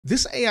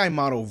This AI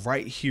model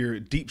right here,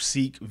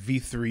 DeepSeek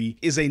V3,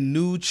 is a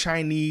new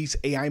Chinese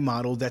AI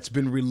model that's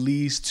been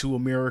released to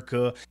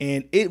America,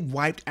 and it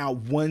wiped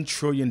out $1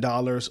 trillion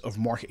of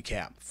market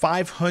cap.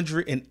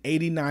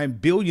 589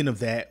 billion of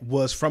that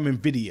was from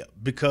NVIDIA,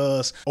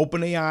 because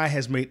OpenAI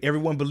has made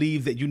everyone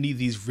believe that you need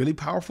these really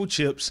powerful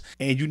chips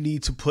and you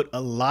need to put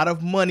a lot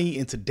of money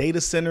into data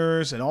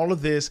centers and all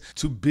of this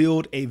to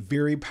build a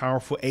very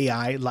powerful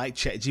AI like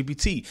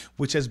ChatGPT,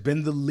 which has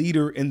been the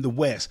leader in the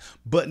West.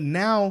 But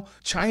now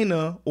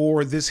China,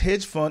 or this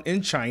hedge fund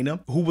in China,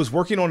 who was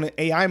working on an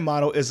AI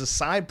model as a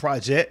side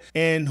project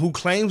and who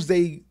claims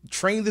they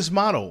trained this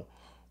model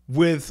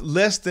with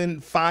less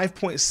than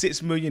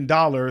 $5.6 million,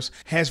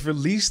 has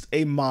released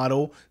a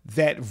model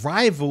that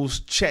rivals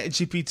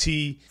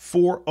ChatGPT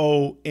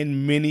 4.0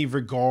 in many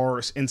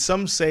regards, and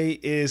some say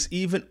is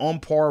even on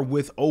par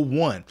with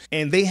 0.1.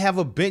 And they have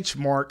a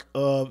benchmark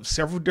of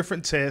several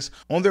different tests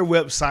on their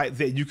website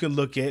that you can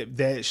look at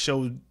that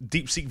show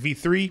DeepSeek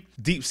V3,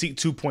 DeepSeek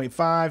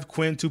 2.5,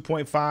 Quinn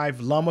 2.5,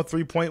 Llama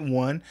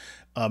 3.1.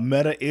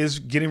 Meta is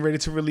getting ready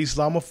to release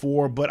Llama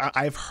 4, but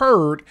I've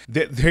heard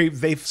that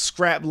they've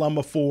scrapped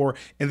Llama 4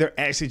 and they're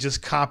actually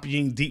just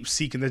copying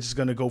DeepSeek, and they're just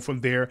going to go from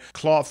there.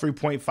 Claude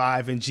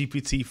 3.5 and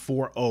GPT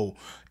 4.0.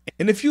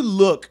 And if you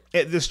look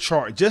at this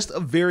chart, just a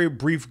very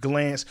brief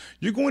glance,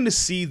 you're going to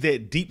see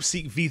that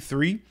DeepSeek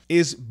V3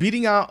 is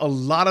beating out a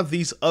lot of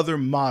these other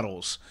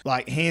models,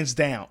 like hands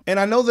down. And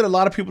I know that a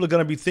lot of people are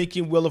going to be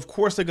thinking, well, of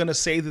course they're going to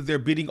say that they're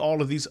beating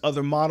all of these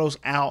other models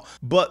out.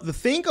 But the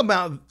thing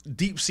about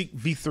DeepSeek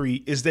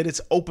V3 is that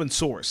it's open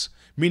source,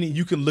 meaning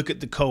you can look at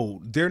the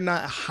code. They're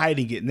not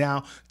hiding it.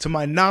 Now, to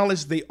my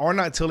knowledge, they are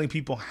not telling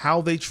people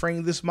how they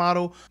train this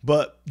model,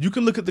 but you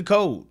can look at the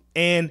code.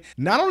 And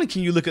not only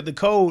can you look at the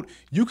code,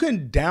 you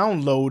can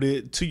download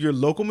it to your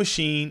local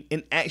machine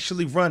and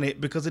actually run it,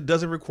 because it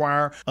doesn't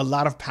require a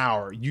lot of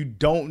power. You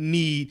don't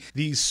need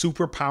these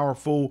super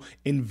powerful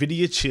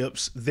NVIDIA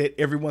chips that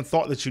everyone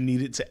thought that you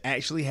needed to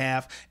actually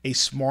have a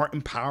smart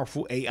and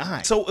powerful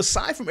AI. So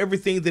aside from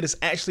everything that is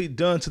actually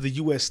done to the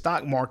US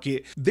stock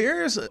market,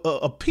 there's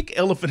a pink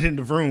elephant in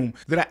the room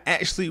that I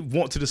actually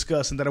want to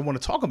discuss and that I want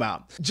to talk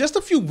about. Just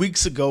a few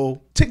weeks ago,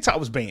 TikTok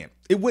was banned.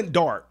 It went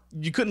dark.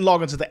 You couldn't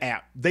log into the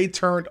app. They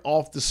turned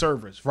off the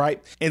servers,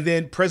 right? And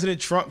then President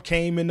Trump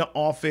came into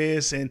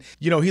office and,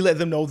 he let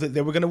them know that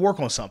they were going to work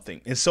on something.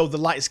 And so the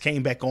lights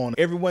came back on.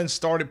 Everyone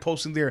started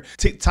posting their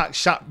TikTok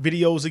shop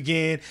videos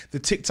again. The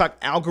TikTok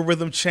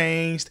algorithm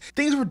changed.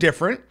 Things were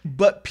different,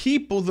 but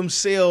people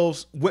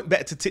themselves went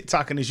back to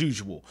TikTok as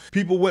usual.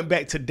 People went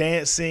back to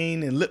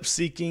dancing and lip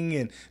syncing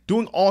and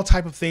doing all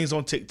type of things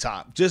on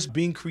TikTok, just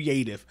being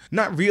creative,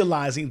 not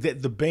realizing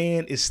that the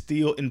ban is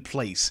still in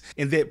place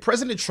and that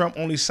President Trump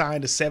only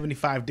signed a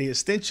 75-day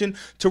extension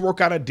to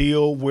work out a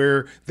deal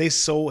where they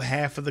sold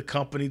half of the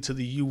company to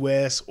the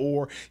US,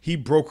 or he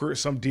brokered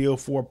some deal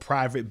for a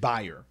private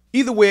buyer.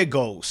 Either way it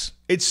goes,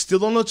 it's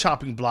still on the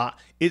chopping block.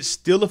 It's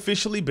still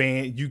officially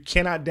banned. You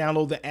cannot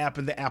download the app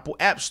in the Apple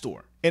App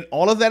Store. And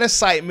all of that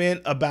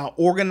excitement about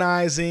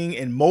organizing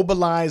and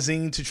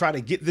mobilizing to try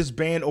to get this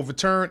ban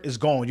overturned is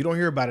gone. You don't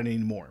hear about it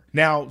anymore.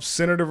 Now,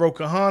 Senator Ro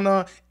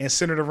Khanna and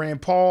Senator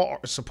Rand Paul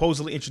are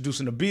supposedly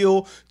introducing a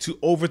bill to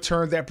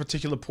overturn that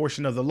particular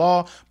portion of the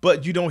law,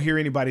 but you don't hear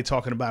anybody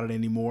talking about it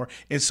anymore.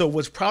 And so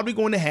what's probably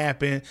going to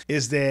happen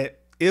is that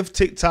if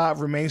TikTok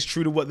remains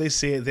true to what they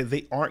said, that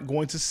they aren't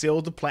going to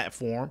sell the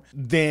platform,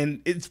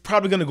 then it's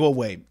probably going to go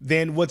away.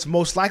 Then what's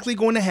most likely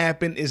going to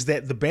happen is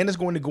that the ban is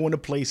going to go into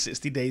place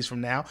 60 days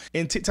from now,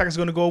 and TikTok is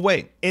going to go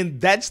away.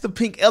 And that's the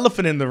pink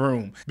elephant in the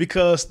room,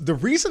 because the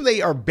reason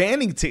they are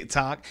banning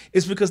TikTok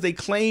is because they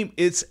claim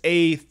it's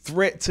a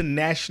threat to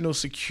national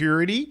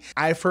security.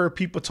 I've heard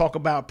people talk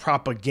about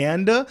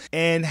propaganda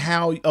and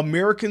how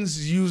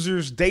Americans'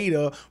 users'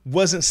 data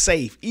wasn't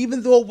safe,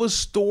 even though it was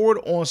stored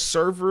on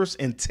servers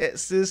in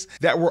Texas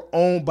that were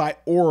owned by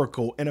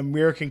Oracle, an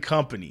American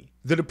company.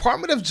 The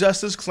Department of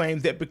Justice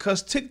claimed that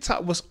because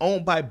TikTok was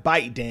owned by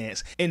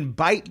ByteDance, and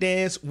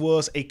ByteDance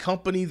was a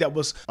company that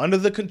was under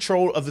the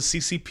control of the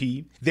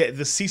CCP, that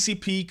the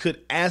CCP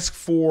could ask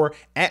for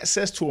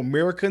access to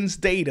Americans'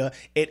 data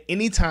at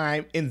any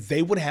time and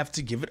they would have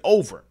to give it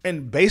over.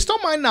 And based on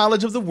my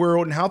knowledge of the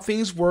world and how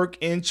things work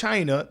in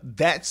China,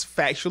 that's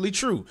factually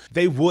true.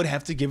 They would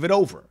have to give it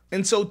over.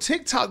 And so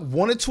TikTok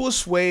wanted to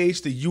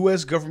assuage the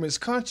US government's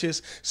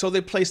conscience, so they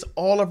placed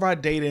all of our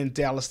data in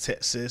Dallas,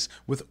 Texas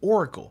with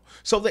Oracle,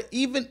 so that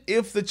even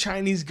if the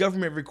Chinese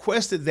government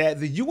requested that,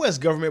 the US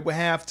government would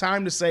have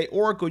time to say,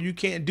 Oracle, you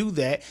can't do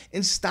that,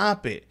 and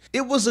stop it.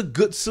 It was a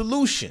good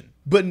solution.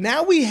 But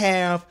now we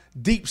have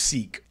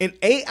DeepSeek, an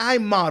AI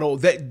model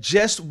that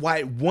just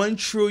wiped $1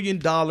 trillion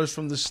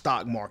from the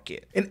stock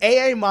market. An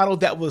AI model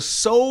that was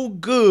so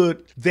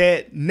good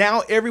that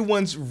now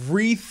everyone's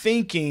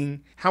rethinking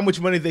how much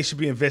money they should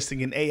be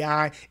investing in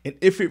AI and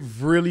if it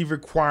really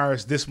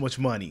requires this much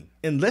money.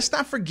 And let's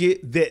not forget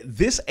that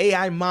this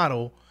AI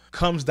model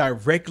comes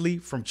directly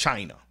from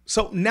China.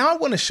 So now I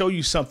want to show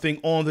you something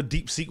on the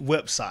DeepSeek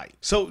website.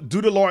 So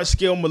due to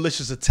large-scale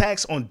malicious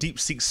attacks on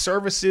DeepSeek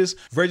services,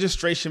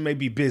 registration may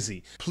be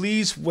busy.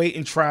 Please wait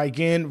and try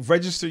again.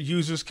 Registered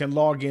users can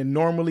log in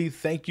normally.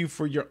 Thank you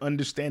for your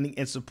understanding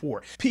and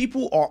support.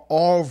 People are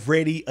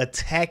already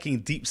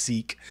attacking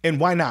DeepSeek, and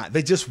why not?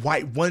 They just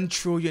wiped $1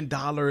 trillion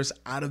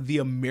out of the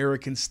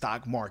American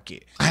stock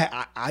market.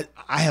 I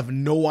have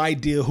no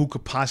idea who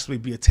could possibly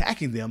be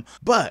attacking them,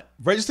 but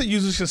registered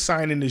users can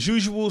sign in as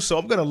usual. So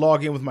I'm going to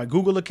log in with my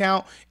Google account,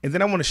 and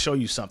then I want to show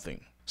you something.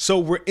 So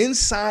we're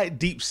inside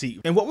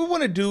DeepSeek, and what we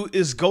want to do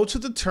is go to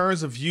the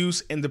terms of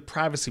use and the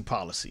privacy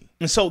policy.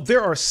 And so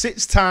there are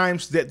 6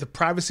 times that the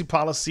privacy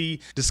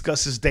policy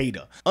discusses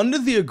data. Under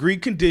the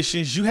agreed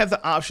conditions, you have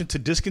the option to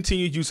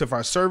discontinue use of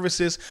our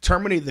services,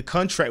 terminate the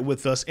contract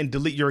with us, and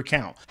delete your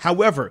account.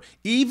 However,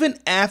 even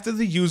after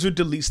the user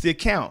deletes the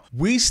account,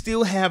 we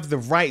still have the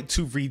right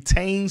to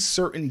retain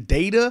certain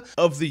data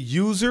of the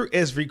user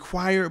as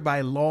required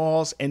by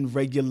laws and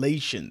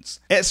regulations.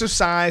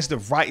 Exercise the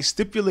right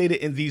stipulated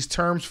in these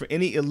terms for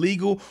any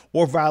illegal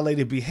or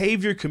violated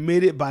behavior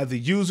committed by the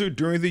user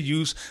during the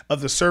use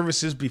of the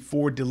services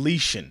before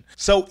deletion.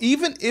 So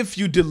even if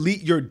you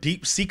delete your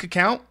DeepSeek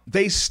account,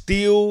 they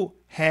still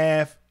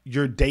have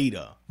your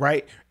data,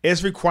 right?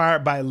 As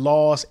required by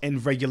laws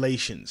and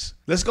regulations.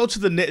 Let's go to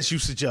the next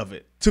usage of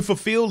it. To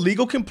fulfill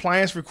legal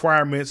compliance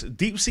requirements,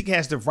 DeepSeek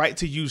has the right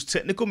to use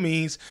technical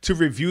means to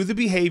review the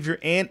behavior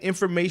and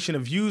information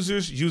of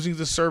users using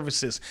the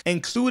services,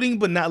 including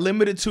but not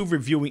limited to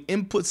reviewing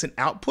inputs and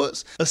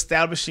outputs,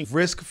 establishing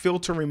risk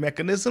filtering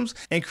mechanisms,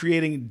 and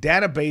creating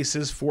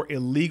databases for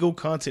illegal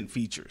content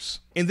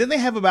features. And then they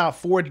have about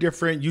 4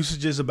 different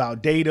usages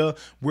about data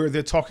where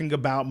they're talking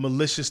about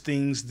malicious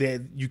things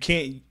that you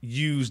can't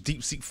use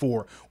DeepSeek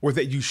for or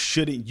that you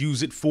shouldn't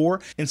use it for.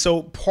 And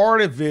so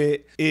part of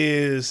it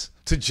is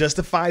to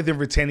justify them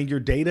retaining your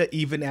data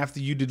even after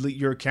you delete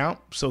your account,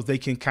 so they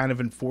can kind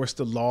of enforce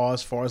the law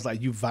as far as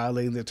like you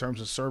violating their terms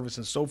of service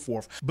and so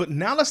forth. But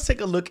now let's take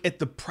a look at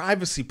the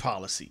privacy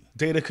policy.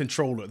 Data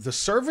controller. The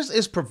service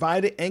is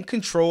provided and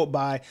controlled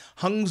by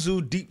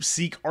Hangzhou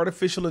DeepSeek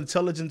Artificial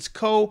Intelligence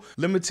Co.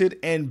 Limited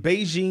and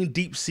Beijing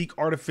DeepSeek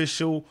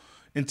Artificial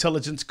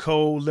Intelligence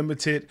Co.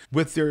 Limited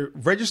with their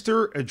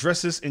registered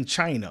addresses in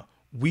China.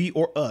 We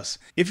or us.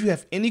 If you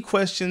have any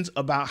questions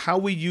about how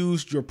we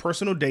used your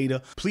personal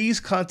data, please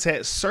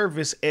contact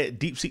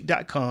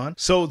service@deepseek.com.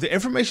 So the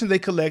information they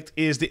collect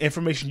is the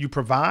information you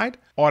provide,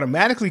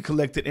 automatically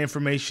collected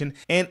information,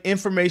 and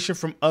information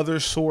from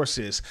other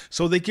sources.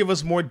 So they give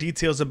us more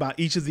details about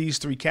each of these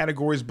 3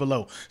 categories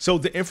below. So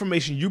the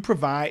information you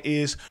provide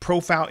is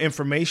profile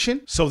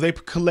information. So they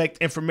collect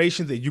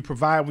information that you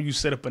provide when you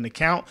set up an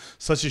account,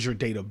 such as your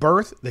date of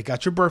birth. They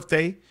got your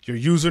birthday, your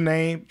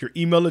username, your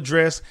email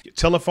address, your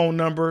telephone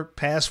number,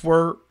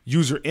 password,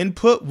 user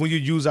input. When you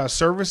use our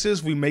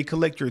services, we may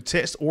collect your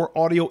text or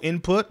audio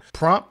input,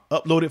 prompt,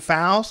 uploaded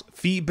files,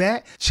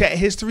 feedback, chat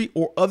history,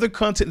 or other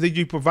content that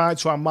you provide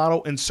to our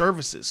model and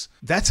services.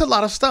 That's a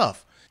lot of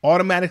stuff.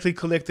 Automatically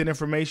collected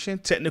information,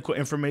 technical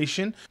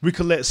information. We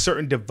collect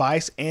certain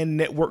device and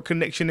network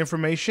connection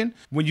information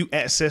when you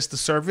access the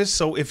service.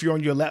 So if you're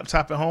on your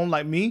laptop at home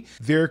like me,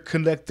 they're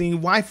collecting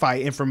Wi-Fi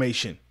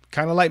information.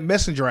 Kind of like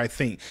Messenger, I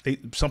think.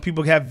 Some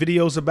people have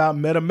videos about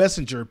Meta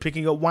Messenger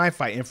picking up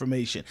Wi-Fi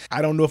information.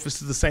 I don't know if it's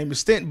to the same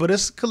extent, but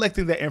it's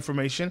collecting that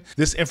information.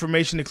 This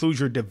information includes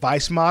your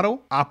device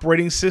model,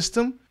 operating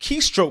system,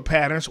 keystroke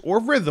patterns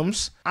or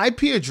rhythms,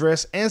 IP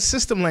address, and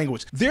system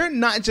language. They're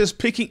not just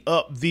picking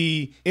up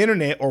the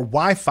internet or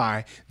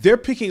Wi-Fi, they're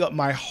picking up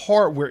my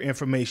hardware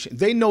information.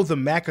 They know the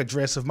MAC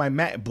address of my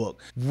MacBook,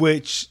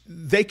 which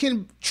they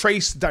can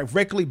trace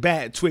directly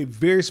back to a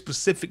very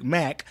specific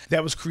Mac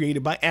that was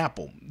created by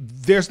Apple.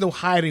 There's no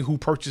hiding who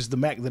purchased the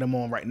Mac that I'm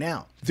on right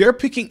now. They're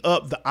picking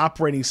up the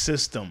operating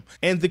system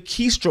and the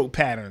keystroke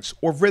patterns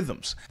or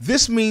rhythms.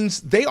 This means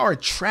they are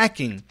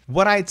tracking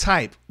what I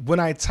type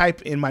when I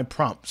type in my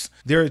prompts.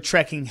 They're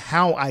tracking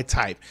how I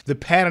type, the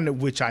pattern at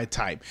which I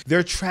type.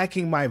 They're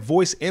tracking my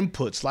voice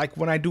inputs. Like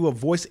when I do a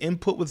voice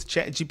input with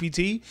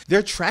ChatGPT,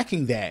 they're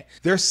tracking that.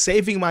 They're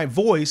saving my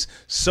voice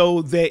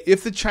so that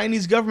if the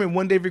Chinese government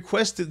one day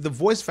requested the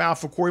voice file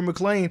for Corey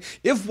McClain,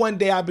 if one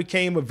day I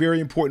became a very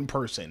important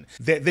person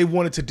that they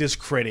wanted to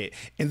discredit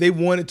and they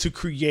wanted to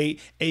create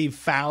a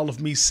file of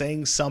me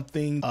saying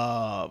something,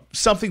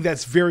 something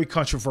that's very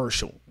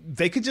controversial,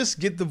 they could just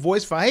get the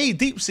voice file. Hey,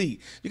 DeepSeek,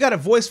 you got a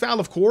voice file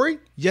of Corey?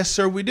 Yes,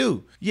 sir, we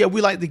do. Yeah,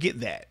 we like to get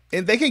that.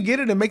 And they can get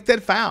it and make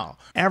that file.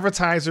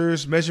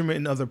 Advertisers, measurement,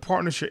 and other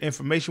partners share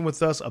information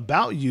with us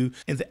about you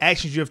and the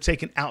actions you have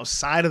taken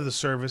outside of the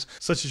service,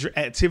 such as your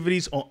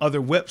activities on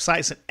other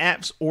websites and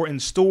apps or in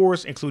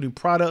stores, including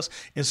products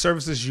and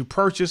services you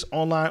purchase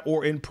online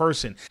or in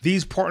person.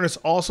 These partners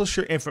also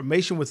share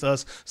information with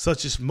us,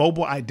 such as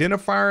mobile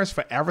identifiers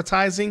for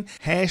advertising,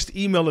 hashed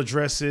email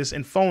addresses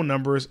and phone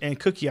numbers, and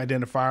cookie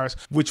identifiers,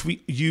 which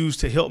we use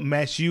to help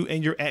match you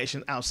and your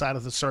actions outside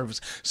of the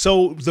service.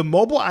 So the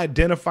mobile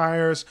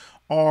identifiers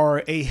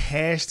are a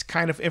hashed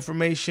kind of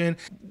information,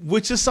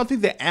 which is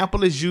something that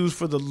Apple has used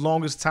for the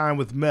longest time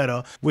with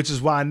Meta, which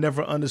is why I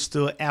never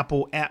understood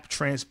Apple app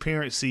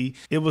transparency.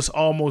 It was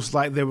almost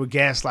like they were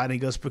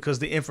gaslighting us because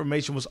the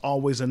information was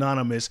always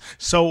anonymous.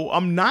 So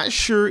I'm not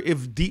sure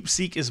if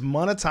DeepSeek is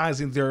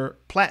monetizing their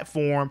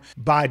platform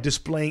by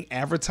displaying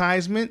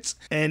advertisements,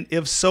 and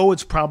if so,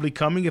 it's probably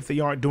coming if they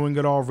aren't doing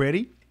it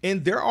already.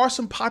 And there are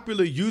some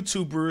popular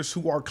YouTubers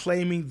who are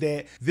claiming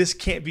that this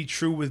can't be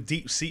true with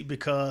DeepSeek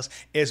because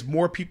as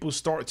more people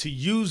start to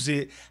use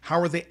it, how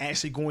are they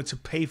actually going to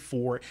pay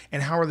for it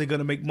and how are they going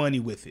to make money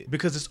with it?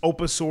 Because it's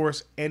open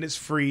source and it's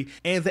free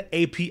and the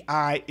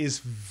API is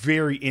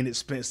very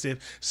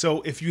inexpensive.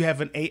 So if you have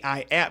an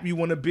AI app you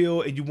want to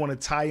build and you want to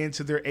tie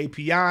into their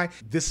API,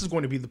 this is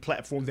going to be the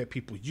platform that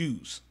people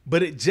use.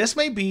 But it just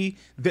may be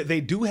that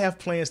they do have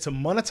plans to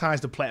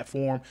monetize the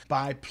platform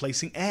by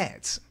placing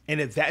ads. And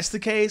if that's the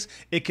case,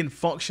 it can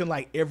function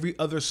like every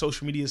other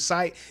social media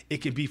site. It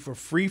can be for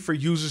free for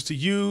users to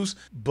use,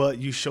 but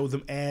you show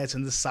them ads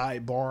in the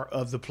sidebar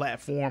of the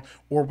platform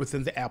or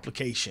within the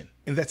application.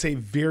 And that's a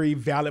very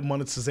valid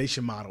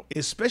monetization model,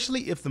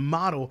 especially if the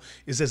model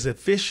is as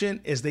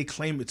efficient as they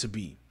claim it to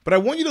be. But I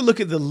want you to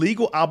look at the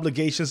legal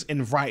obligations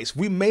and rights.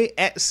 We may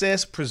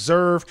access,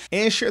 preserve,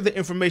 and share the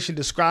information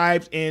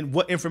described and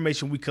what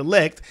information we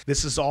collect.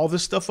 This is all the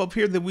stuff up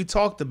here that we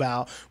talked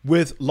about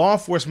with law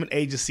enforcement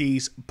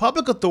agencies,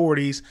 public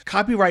authorities,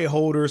 copyright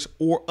holders,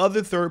 or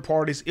other third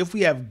parties if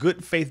we have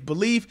good faith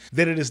belief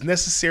that it is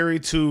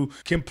necessary to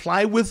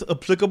comply with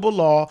applicable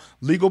law,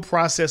 legal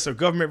process, or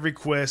government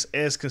requests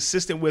as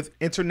consistent with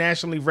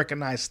internationally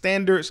recognized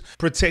standards,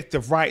 protect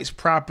the rights,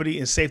 property,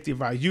 and safety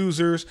of our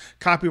users,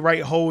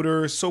 copyright holders,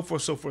 so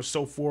forth, so forth,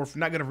 so forth. I'm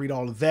not going to read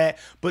all of that,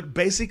 but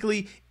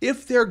basically,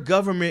 if their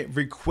government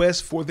requests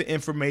for the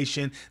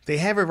information, they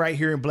have it right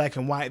here in black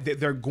and white that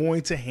they're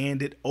going to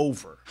hand it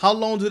over. How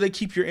long do they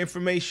keep your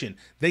information?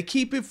 They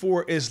keep it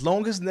for as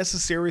long as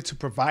necessary to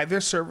provide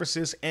their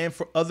services and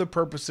for other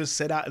purposes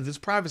set out in this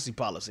privacy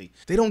policy.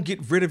 They don't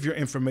get rid of your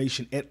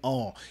information at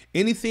all.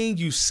 Anything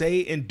you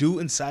say and do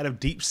inside of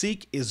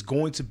DeepSeek is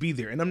going to be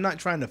there. And I'm not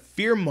trying to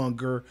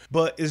fearmonger,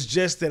 but it's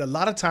just that a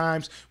lot of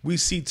times we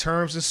see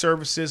terms and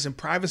services and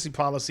privacy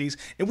policies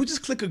and we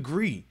just click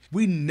agree.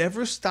 We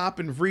never stop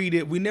and read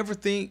it. We never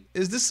think,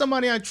 is this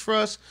somebody I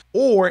trust?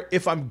 Or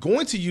if I'm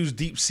going to use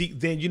DeepSeek,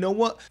 then you know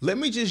what? Let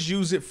me just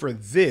use it for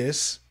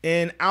this.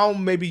 And I'll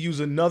maybe use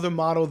another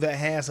model that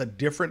has a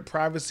different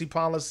privacy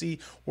policy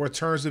or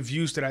terms of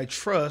use that I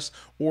trust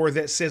or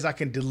that says I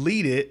can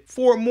delete it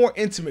for more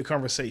intimate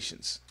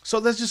conversations. So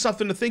that's just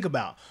something to think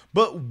about.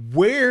 But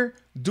where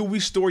do we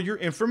store your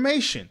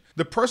information?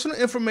 The personal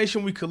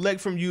information we collect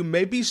from you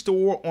may be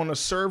stored on a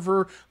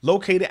server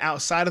located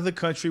outside of the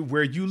country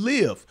where you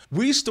live.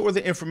 We store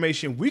the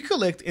information we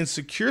collect in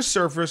secure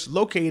servers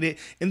located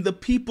in the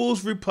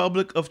People's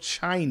Republic of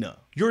China.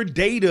 Your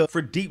data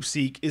for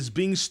DeepSeek is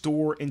being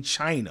stored in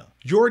China.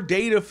 Your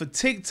data for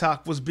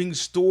TikTok was being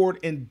stored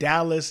in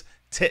Dallas,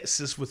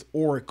 Texas with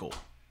Oracle.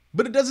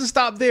 But it doesn't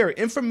stop there.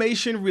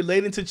 Information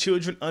relating to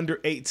children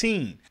under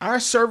 18. Our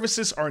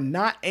services are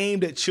not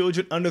aimed at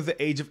children under the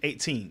age of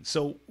 18.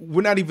 So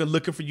we're not even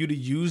looking for you to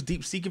use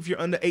DeepSeek if you're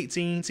under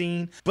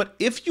 18. But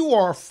if you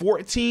are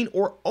 14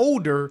 or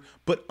older,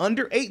 but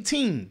under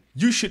 18,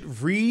 you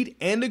should read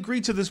and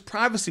agree to this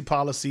privacy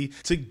policy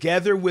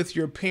together with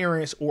your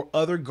parents or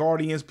other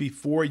guardians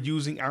before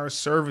using our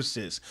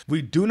services.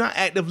 We do not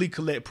actively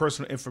collect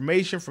personal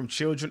information from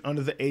children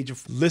under the age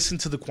of, listen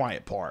to the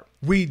quiet part.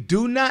 We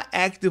do not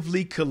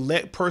actively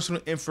collect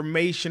personal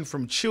information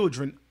from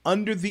children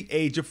under the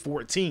age of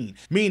 14,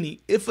 meaning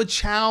if a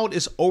child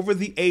is over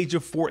the age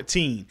of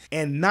 14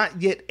 and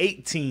not yet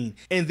 18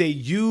 and they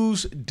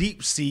use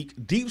DeepSeek,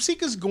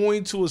 DeepSeek is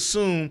going to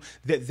assume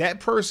that that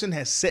person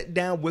has sat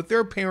down with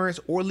their parents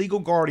or legal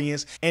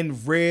guardians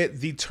and read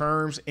the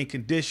terms and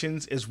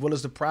conditions as well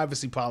as the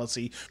privacy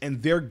policy,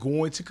 and they're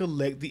going to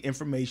collect the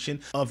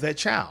information of that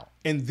child.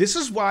 And this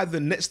is why the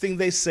next thing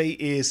they say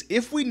is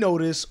if we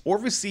notice or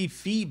receive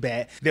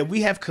feedback that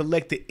we have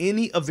collected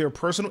any of their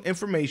personal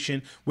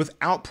information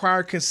without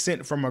prior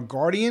consent from a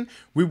guardian,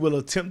 we will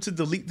attempt to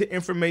delete the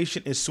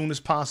information as soon as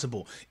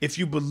possible. If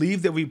you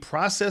believe that we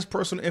process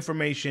personal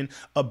information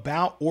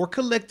about or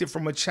collected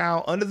from a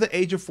child under the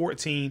age of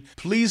 14,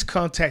 please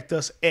contact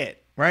us at.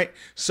 Right?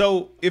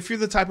 So if you're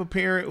the type of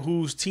parent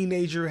whose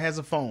teenager has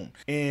a phone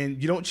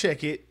and you don't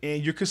check it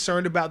and you're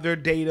concerned about their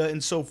data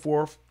and so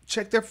forth,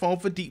 check their phone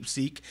for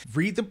DeepSeek,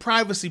 read the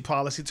privacy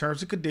policy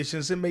terms and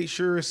conditions, and make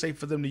sure it's safe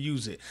for them to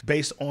use it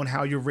based on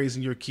how you're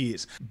raising your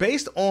kids.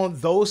 Based on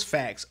those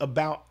facts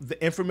about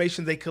the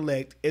information they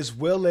collect, as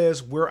well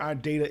as where our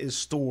data is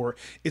stored,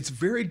 it's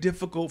very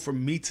difficult for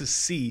me to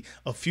see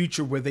a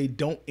future where they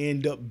don't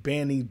end up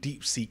banning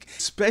DeepSeek,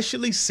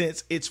 especially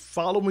since it's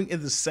following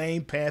in the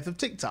same path of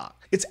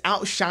TikTok. It's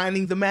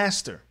outshining the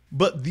master.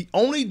 But the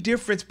only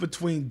difference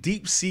between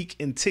DeepSeek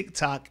and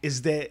TikTok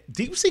is that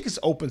DeepSeek is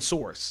open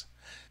source.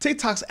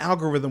 TikTok's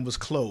algorithm was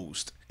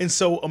closed, and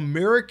so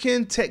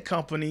American tech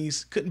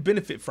companies couldn't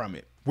benefit from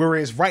it.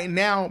 Whereas right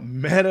now,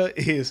 Meta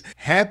is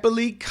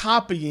happily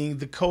copying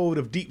the code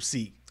of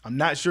DeepSeek. I'm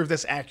not sure if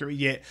that's accurate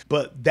yet,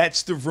 but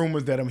that's the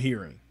rumor that I'm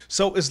hearing.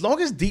 So as long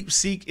as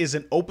DeepSeek is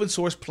an open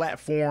source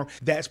platform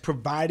that's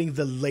providing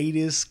the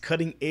latest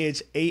cutting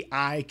edge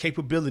AI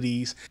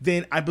capabilities,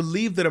 then I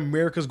believe that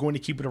America is going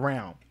to keep it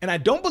around. And I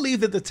don't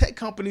believe that the tech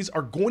companies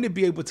are going to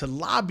be able to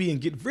lobby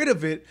and get rid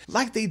of it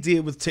like they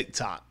did with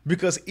TikTok.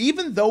 Because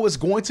even though it's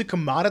going to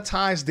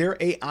commoditize their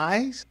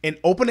AIs, and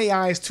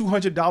OpenAI's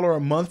 $200 a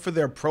month for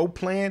their pro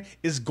plan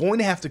is going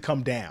to have to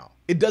come down.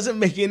 It doesn't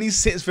make any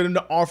sense for them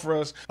to offer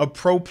us a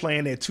pro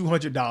plan at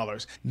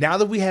 $200 now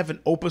that we have an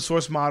open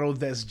source model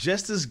that's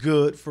just as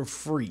good for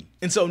free.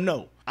 And so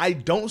no, I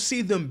don't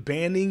see them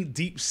banning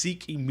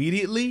DeepSeek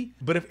immediately,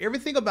 but if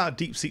everything about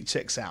DeepSeek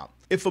checks out,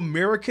 if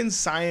American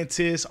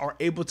scientists are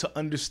able to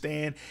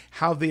understand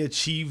how they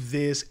achieve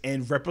this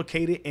and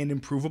replicate it and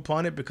improve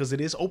upon it, because it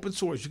is open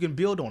source, you can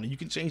build on it, you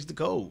can change the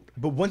code.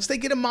 But once they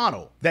get a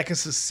model that can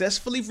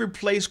successfully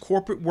replace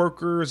corporate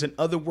workers and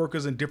other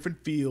workers in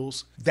different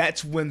fields,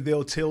 that's when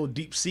they'll tell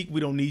DeepSeek we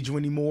don't need you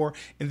anymore,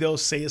 and they'll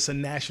say it's a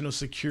national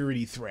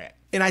security threat.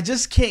 And I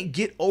just can't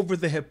get over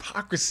the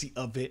hypocrisy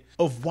of it,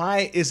 of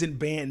why it isn't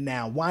banned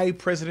now, why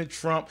President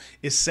Trump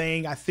is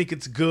saying, I think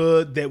it's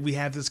good that we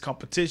have this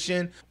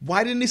competition.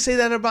 Why didn't he say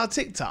that about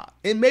TikTok?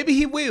 And maybe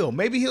he will.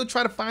 Maybe he'll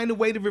try to find a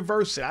way to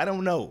reverse it. I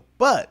don't know.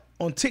 But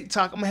on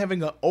TikTok, I'm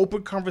having an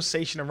open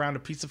conversation around a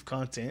piece of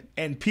content,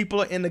 and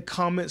people are in the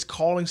comments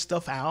calling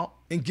stuff out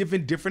and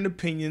giving different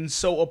opinions.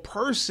 So a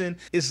person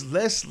is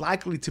less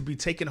likely to be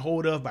taken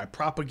hold of by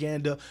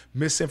propaganda,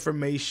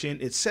 misinformation,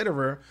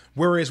 etc.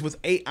 Whereas with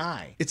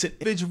AI, it's an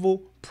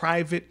individual,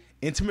 private,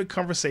 intimate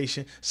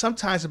conversation,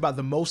 sometimes about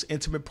the most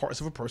intimate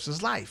parts of a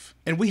person's life.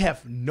 And we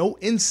have no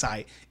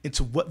insight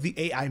into what the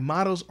AI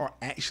models are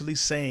actually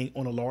saying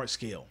on a large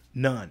scale.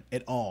 None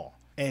at all.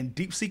 And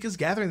DeepSeek is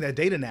gathering that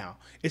data now.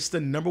 It's the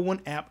 #1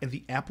 app in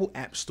the Apple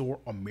App Store.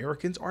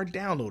 Americans are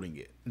downloading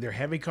it. They're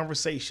having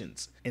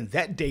conversations. And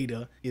that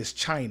data is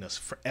China's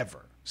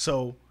forever.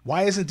 So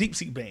why isn't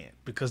DeepSeek banned?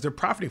 Because they're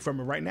profiting from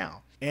it right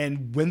now.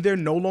 And when they're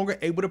no longer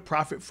able to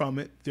profit from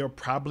it, they'll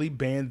probably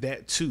ban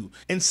that too.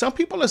 And some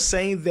people are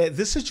saying that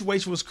this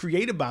situation was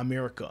created by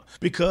America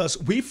because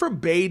we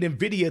forbade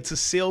NVIDIA to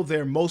sell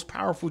their most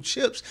powerful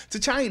chips to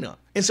China.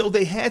 And so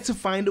they had to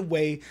find a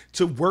way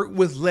to work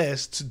with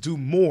less to do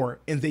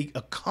more, and they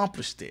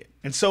accomplished it.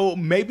 And so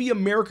maybe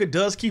America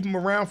does keep them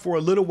around for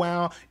a little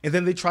while, and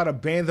then they try to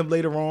ban them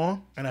later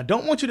on. And I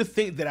don't want you to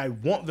think that I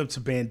want them to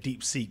ban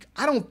DeepSeek.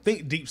 I don't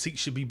think DeepSeek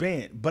should be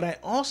banned, but I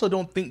also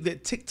don't think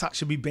that TikTok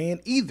should be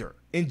banned either.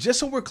 And just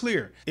so we're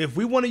clear, if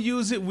we want to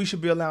use it, we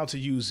should be allowed to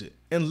use it,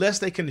 unless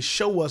they can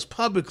show us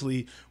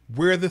publicly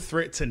where the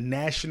threat to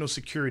national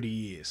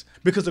security is.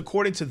 Because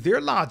according to their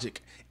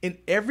logic, in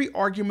every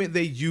argument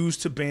they use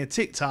to ban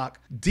TikTok,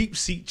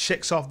 DeepSeek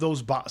checks off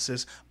those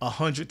boxes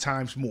 100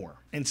 times more.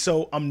 And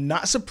so I'm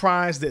not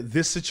surprised that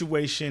this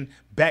situation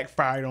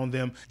backfired on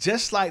them,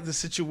 just like the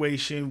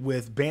situation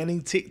with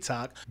banning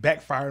TikTok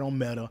backfired on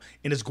Meta,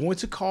 and it's going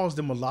to cause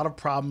them a lot of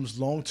problems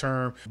long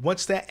term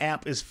once that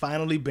app is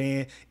finally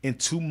banned in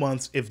 2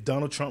 months if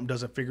Donald Trump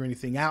doesn't figure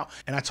anything out.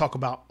 And I talk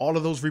about all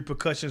of those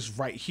repercussions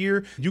right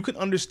here. You can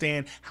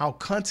understand how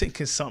content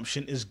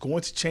consumption is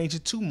going to change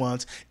in 2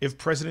 months if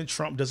President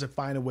Trump doesn't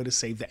find a way to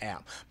save the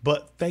app.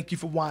 But thank you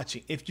for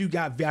watching. If you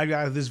got value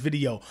out of this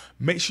video,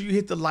 make sure you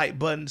hit the like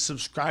button,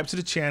 subscribe to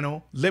the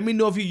channel. Let me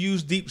know if you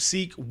use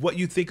DeepSeek, what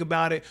you think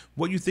about it,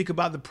 what you think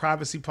about the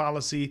privacy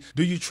policy.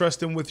 Do you trust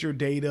them with your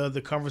data,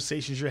 the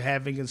conversations you're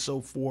having, and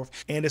so forth.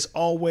 And as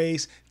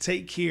always,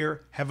 take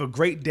care, have a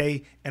great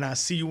day, and I'll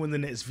see you in the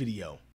next video.